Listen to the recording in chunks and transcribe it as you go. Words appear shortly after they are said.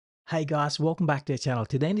Hey guys, welcome back to the channel.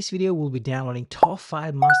 Today in this video, we'll be downloading top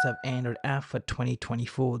 5 must-have Android app for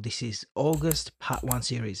 2024. This is August part 1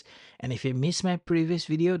 series. And if you missed my previous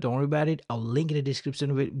video, don't worry about it. I'll link in the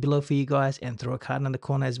description below for you guys and throw a card in the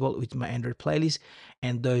corner as well with my Android playlist.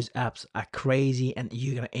 And those apps are crazy and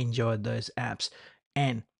you're going to enjoy those apps.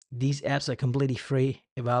 And these apps are completely free,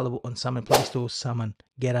 available on some Play Store, some on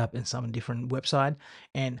GetUp, and some on different website.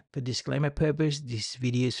 And for disclaimer purpose, this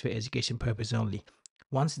video is for education purpose only.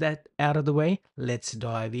 Once that out of the way, let's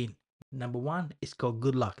dive in. Number one is called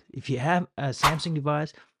Good Luck. If you have a Samsung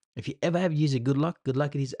device, if you ever have used a Good Luck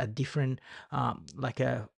it is a different like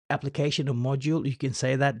a application or module. You can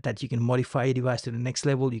say that you can modify your device to the next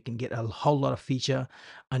level. You can get a whole lot of feature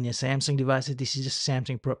on your Samsung devices. This is just a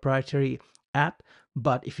Samsung proprietary app,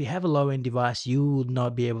 but if you have a low-end device, you will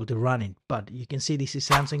not be able to run it. But you can see this is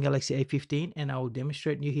Samsung Galaxy A15, and I will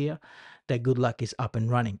demonstrate you here that Good Luck is up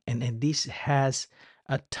and running. And this has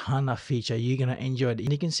a ton of feature. You're gonna enjoy it,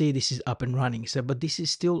 and you can see this is up and running. So but this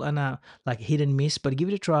is still an like hit and miss, but give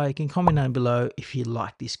it a try. You can comment down below if you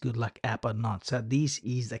like this Good Luck app or not. So this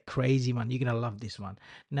is a crazy one. You're gonna love this one.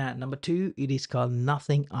 Now number two, it is called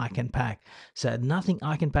Nothing Icon Pack. So Nothing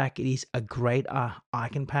Icon Pack, it is a great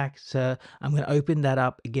icon pack. So I'm gonna open that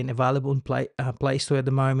up. Again, available in Play Store at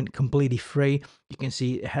the moment, completely free. You can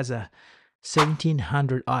see it has a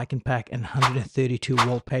 1700 icon pack and 132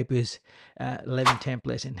 wallpapers, 11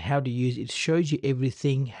 templates, and how to use it. It shows you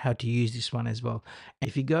everything how to use this one as well. And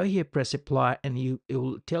if you go here, press apply, and it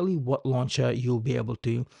will tell you what launcher you'll be able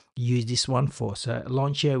to use this one for. So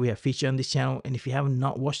launcher, we have feature on this channel, and if you have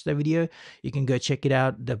not watched the video, you can go check it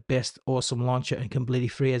out. The best awesome launcher and completely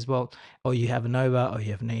free as well. Or you have a Nova, or you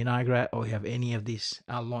have an Niagara, or you have any of these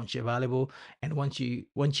launcher available. And once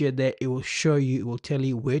you're there, it will show you, it will tell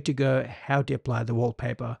you where to go, how to apply the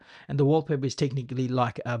wallpaper. And the wallpaper is technically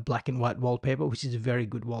like a black and white wallpaper, which is a very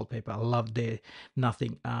good wallpaper. I love the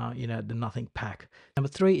Nothing the Nothing pack. Number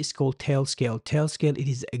three is called Tailscale. Tailscale, it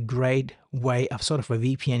is a great way of sort of a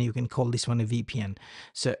VPN. You can call this one a VPN,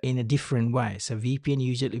 so in a different way. So VPN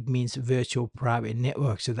usually means virtual private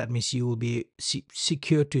network, so that means you will be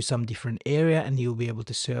secure to some different area and you'll be able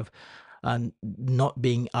to serve not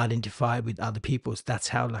being identified with other people's. That's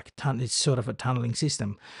how like it's sort of a tunneling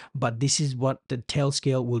system. But this is what the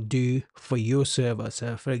Tailscale will do for your server.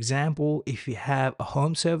 So for example, if you have a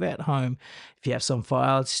home server at home, if you have some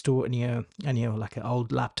files stored in your like an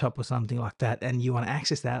old laptop or something like that, and you want to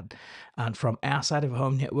access that and from outside of a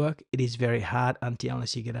home network, it is very hard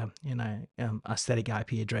unless you get a static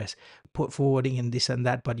IP address, put forwarding and this and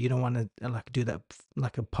that. But you don't want to like do that,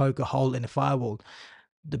 like a poke a hole in a firewall.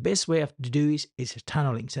 The best way to do is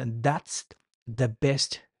tunneling, and that's the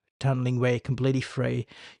best tunneling way, completely free.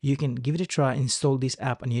 You can give it a try, install this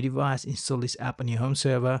app on your device, install this app on your home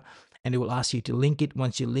server, and it will ask you to link it.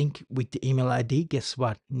 Once you link with the email ID, guess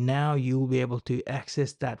what? Now you'll be able to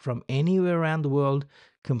access that from anywhere around the world,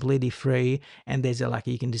 completely free. And there's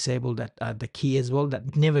you can disable that the key as well,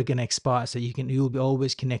 that never gonna expire, so you'll be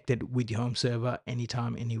always connected with your home server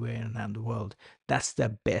anytime, anywhere around the world. That's the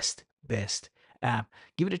best app.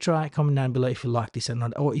 Give it a try. Comment down below if you like this or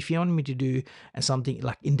not, or if you want me to do something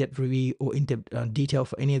like in-depth review or in-depth detail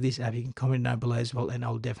for any of this app, you can comment down below as well, and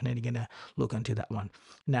I'll definitely gonna look into that one.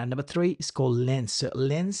 Now number three is called Lens. So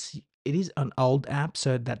Lens, it is an old app,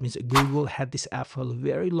 so that means Google had this app for a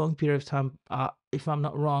very long period of time. If I'm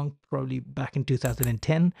not wrong, probably back in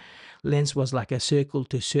 2010. Lens was like a circle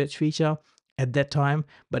to search feature at that time,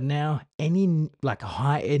 but now any like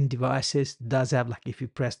high-end devices does have, like if you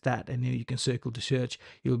press that and you can circle to search,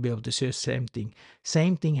 you'll be able to search same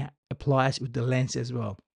thing applies with the Lens as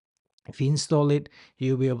well. If you install it,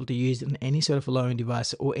 you'll be able to use it on any sort of a low-end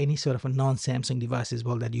device or any sort of a non-Samsung device as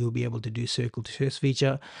well, that you'll be able to do circle to search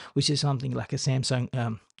feature, which is something like a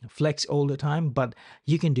Samsung Flex all the time, but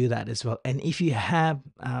you can do that as well. And if you have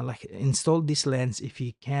like installed this Lens, if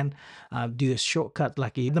you can do a shortcut,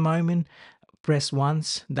 like at the moment, press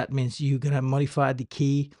once, that means you're gonna modify the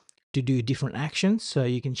key to do different actions. So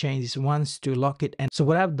you can change this once to lock it. And so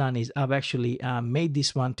what I've done is I've actually made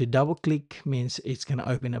this one to double click, means it's going to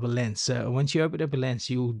open up a Lens. So once you open up a Lens,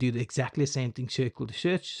 you'll do exactly the same thing, circle to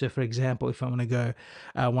search. So for example, if I want to go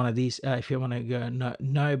one of these, if you want to go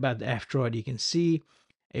know about the F-Droid, you can see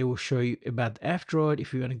it will show you about the F-Droid.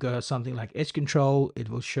 If you want to go something like edge control, it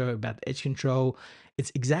will show about the edge control.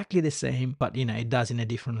 It's exactly the same, but it does in a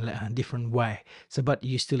different way. So but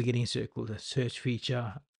you're still getting circle the search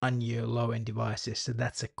feature on your low-end devices. So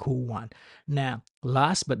that's a cool one. Now,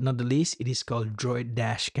 last but not the least, it is called Droid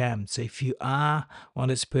Dash Cam. So if you are one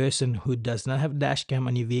of this person who does not have dash cam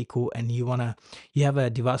on your vehicle and you have a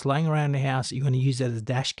device lying around the house, you want to use that as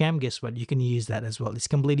dash cam, guess what? You can use that as well. It's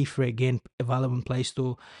completely free, again, available in Play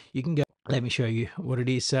Store. You can go. Let me show you what it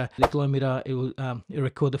is. The kilometer, it will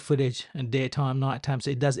record the footage in daytime, nighttime.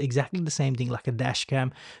 So it does exactly the same thing like a dash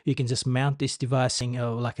cam. You can just mount this device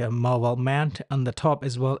like a mobile mount on the top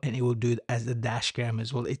as well, and it will do it as a dash cam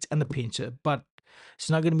as well. It's under pincher, but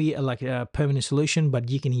it's not going to be like a permanent solution,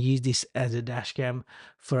 but you can use this as a dash cam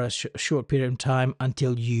for a short period of time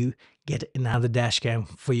until you get another dash cam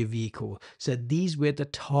for your vehicle. So these were the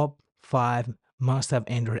top 5 must-have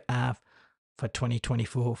Android app for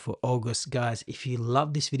 2024 for August. Guys, if you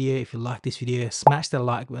love this video, if you like this video, smash the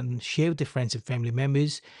like button, share with your friends and family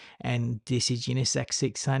members. And this is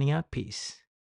Unisac6 signing out. Peace.